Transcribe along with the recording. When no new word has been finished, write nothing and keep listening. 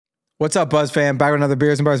What's up, Buzz fam? Back with another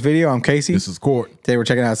Beers and Bars video. I'm Casey. This is Court. Today we're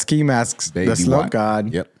checking out ski masks, Baby the Slump wipe.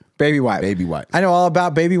 God. Yep. Baby wipe. Baby wipe. I know all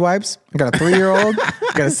about baby wipes. I got a 3-year-old. I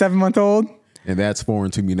got a 7-month-old. And that's foreign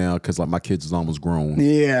to me now because like my kids is almost grown.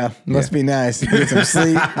 Yeah, must be nice. Get some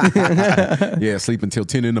sleep. Yeah, sleep until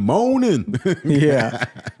 10 in the morning. Yeah.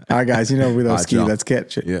 All right, guys, you know we love ski. y'all. Let's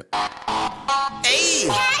catch it. Yeah. Hey,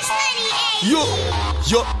 yo,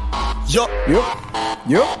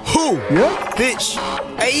 Yup. who, Yup. bitch,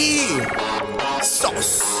 hey,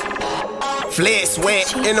 sauce, flesh,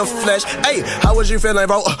 wet in the flesh. Hey, how was you feeling,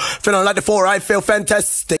 bro? Feeling like the 4, I feel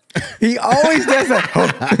fantastic. He always does that.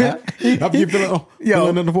 How you feeling? Yo.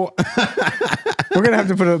 Feeling in the floor? We're going to have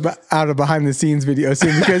to put out a behind the scenes video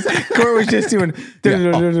soon because Court was just doing. He's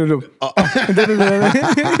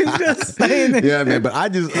just saying it. Yeah, man. But I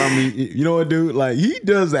mean, you know what, dude? Like, he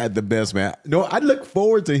does that the best, man. No, I look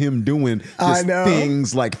forward to him doing just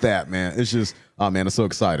things like that, man. It's just, oh, man, it's so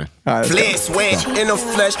exciting. Flesh, wet in the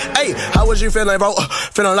flesh. Hey, how was you feeling, bro?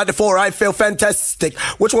 Feeling like the 4, I feel fantastic.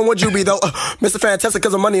 Which one would you be, though? Mr. Fantastic,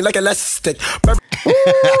 because of money like elastic. Ooh,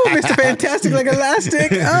 Mr. Fantastic like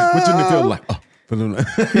elastic. Oh. What you feel like?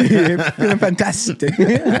 Feeling fantastic.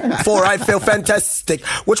 4, I feel fantastic.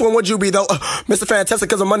 Which one would you be, though? Mr. Fantastic,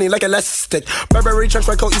 because of money like elastic. Burberry trench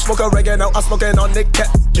my coat, you smoke oregano. I'm smoking on Nick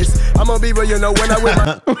Catfish. I'm gonna be real, you know, when I wear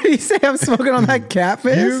my... What do you say? I'm smoking on that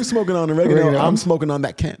catfish? You smoking on the oregano. I'm smoking on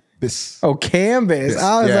that canvas. Oh, canvas.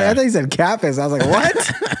 I was like, I thought you said catfish. I was like, what?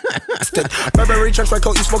 Burberry trench my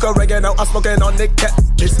coat, you smoke oregano. I'm smoking on Nick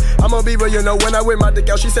Catfish. I'm gonna be real, you know, when I wear my dick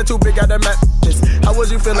out. She said too big, got that mattress. How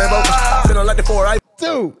was you feeling, bro? Feeling like the 4, I...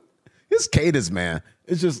 Dude, his cadence, man.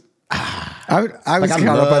 It's just... I was Like, I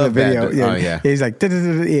caught up on the love that, video. dude. Yeah. Oh, yeah. He's like,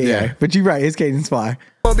 yeah. But you're right. His cadence fly.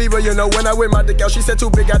 I'ma be real, you know, when I wear my dick out. She said too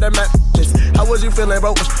big, got that mattress. How was you feeling,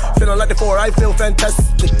 bro? Feeling like the 4, I feel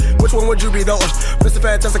fantastic. Which one would you be, though? Mr.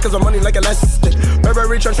 Fantastic, cause of money like elastic.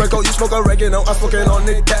 Burberry trench my coat, you smoke oregano. I'm smoking on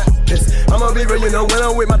Nick Catfish. I'ma be real, you know, when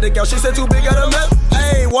I'm with my dick out. She said too big, got a map.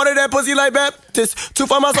 Hey, water that pussy like Baptist. 2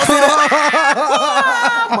 for my sauce.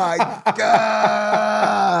 Oh my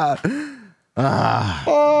God.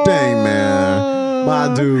 Dang, man.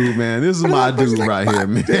 My dude, man. This is my dude right here,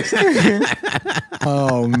 man.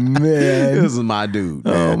 Oh, man. This is my dude,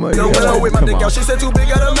 man. Oh, my You know, when I'm God. with my Come dick on. out. She said too big,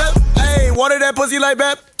 got a map. Hey, water that pussy like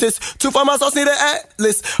Baptist. 2 for my sauce, need an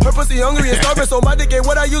atlas. Her pussy hungry and starving, so my dick ain't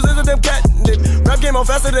what I use is a damn catnip. Rap game on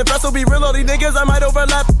faster than fast, so be real, all these niggas, I might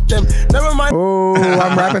overlap them. Never mind. Oh,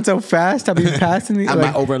 I'm rapping so fast. I'll be passing these. I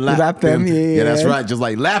might overlap them. Yeah, that's right. Just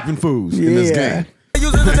like laughing fools in this game.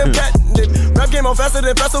 Using the damn catnip. Rap game on faster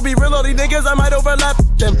than fast, so be real, all these niggas, I might overlap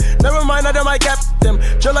them. Never mind, I might cap them.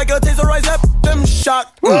 Just like a taser, I zap them.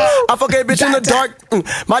 Shot. I fuck a bitch in the dark.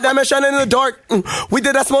 My diamond shining in the dark. We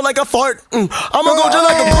did that smell like a fart. I'ma go just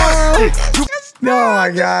like a fart. Oh, my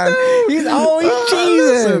God. He's always cheesing.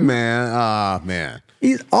 Listen, man. Man.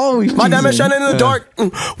 He's always My diamond cheesing. shining in the dark.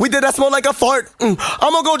 We did that smell like a fart.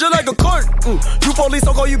 I'ma go just like a cart. You police,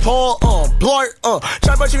 don't call you Paul. Blart.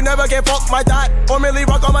 Try, but you never can fuck my dot. Or merely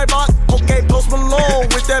rock on my block. Okay, Post Malone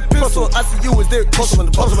with that pistol. I see you was there. Post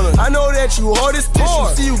Malone. I know that you hard as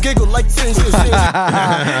tissue. See you giggle like this.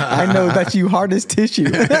 I know that you hard as tissue.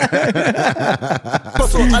 I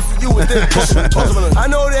see you was there. I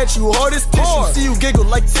know that you hard as tissue. See you giggle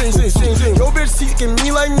like this. Yo, bitch seeking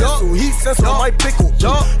me like missile. He sense on my pickle.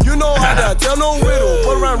 You know how to tell no riddle.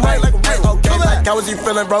 Put around right like a riddle. Okay, like how was you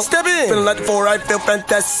feeling, bro? Step in. Feeling like the 4, I feel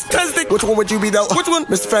fantastic. Which one would you be, though? Which one?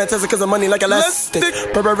 Mr. Fantastic, cause of money like elastic.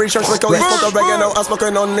 Burberry trench my coat, you smoke oregano. I'm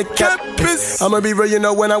smoking on Nick Catfish. I'ma be real, you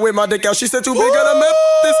know, when I wear my dick out. She said too big, gotta map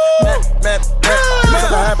this. Map.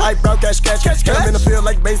 I have eyebrow cash. I'm in the field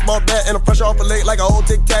like baseball bat, and I'm fresh off a leg like a old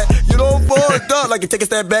tic tac. You don't fuck up like you take a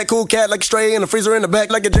step back, cool cat like a stray in the freezer in the back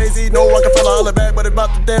like a Jay-Z. No Rockefeller holler back, but about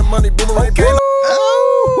the damn money boomerang. Okay.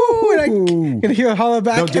 And I can hear a holler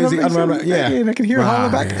back. No, Jay-Z, yeah. And I can hear a holler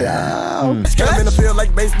back. I'm in the field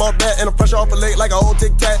like baseball bat, and I'm fresh off a leg like a old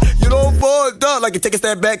tic tac. You don't fuck up like you take a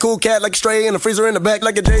step back, cool cat like a stray in the freezer in the back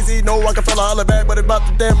like a Jay-Z. No Rockefeller holler back, but about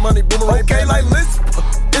the damn money boomerang. Okay, like lisp.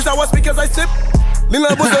 Is how I speak as I sip. Lean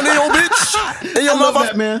like what's on the old bitch. And your mother,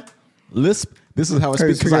 that, man. Lisp. This is how I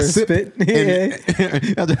speak because I sip. Yeah.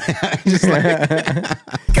 Just like,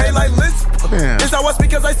 okay, like lisp. Man. Is how I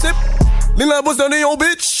speak as I sip. Lean like what's on the old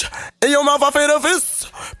bitch. In your mouth, I fade a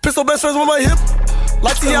fist. Pistol best friends with my hip.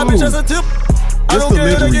 Like see, I bitch as a tip. I Just don't care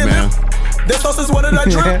delivery, again. man. This sauce is what did I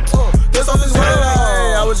drip? This sauce is what did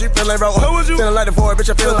I. How was you feeling, bro? How was you feeling like the four, bitch?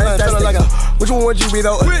 I feel fantastic. Like which one would you be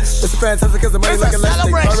though? It's fantastic cause the money like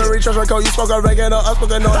elastic. Burberry, trust my code. You spoke on regular, I'm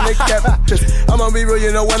spoken on Nick Cap. I'm gonna be real,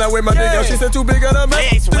 you know when I wear my dick out. She said too big on the map.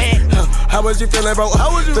 How was you feeling, bro?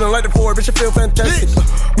 How was you feeling like the four, bitch? I feel fantastic.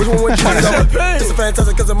 Which one would you be though? It's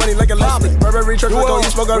fantastic cause the money like elastic. Burberry, trust my code.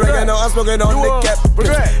 You spoke on regular, I'm spoken on Nick Cap.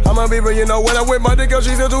 I'm gonna be real, you know when I wear my dick out.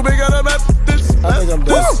 She said too big on the map. I think I'm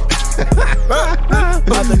this.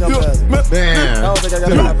 I think I'm bad. Man. I don't think I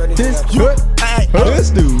got to This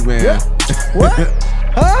dude, man. What?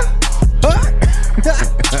 Huh?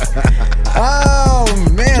 Oh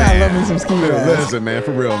man, I love me some ski mask. Listen, man,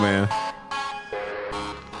 for real, man.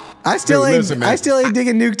 I still Dude, ain't. listen, man. I still ain't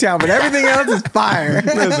digging Nuketown, but everything else is fire.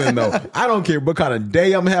 Listen, though, I don't care what kind of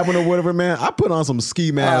day I'm having or whatever, man. I put on some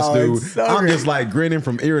ski mask, dude. So I'm great. just like grinning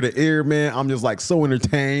from ear to ear, man. I'm just like so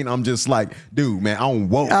entertained. I'm just like, dude, man, I don't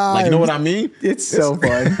woke. Like, you know what I mean? It's so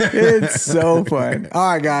fun. It's so fun.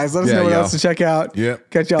 All right, guys, let us know what else to check out.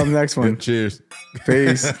 Yep. Catch y'all on the next one. Cheers.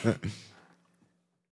 Peace.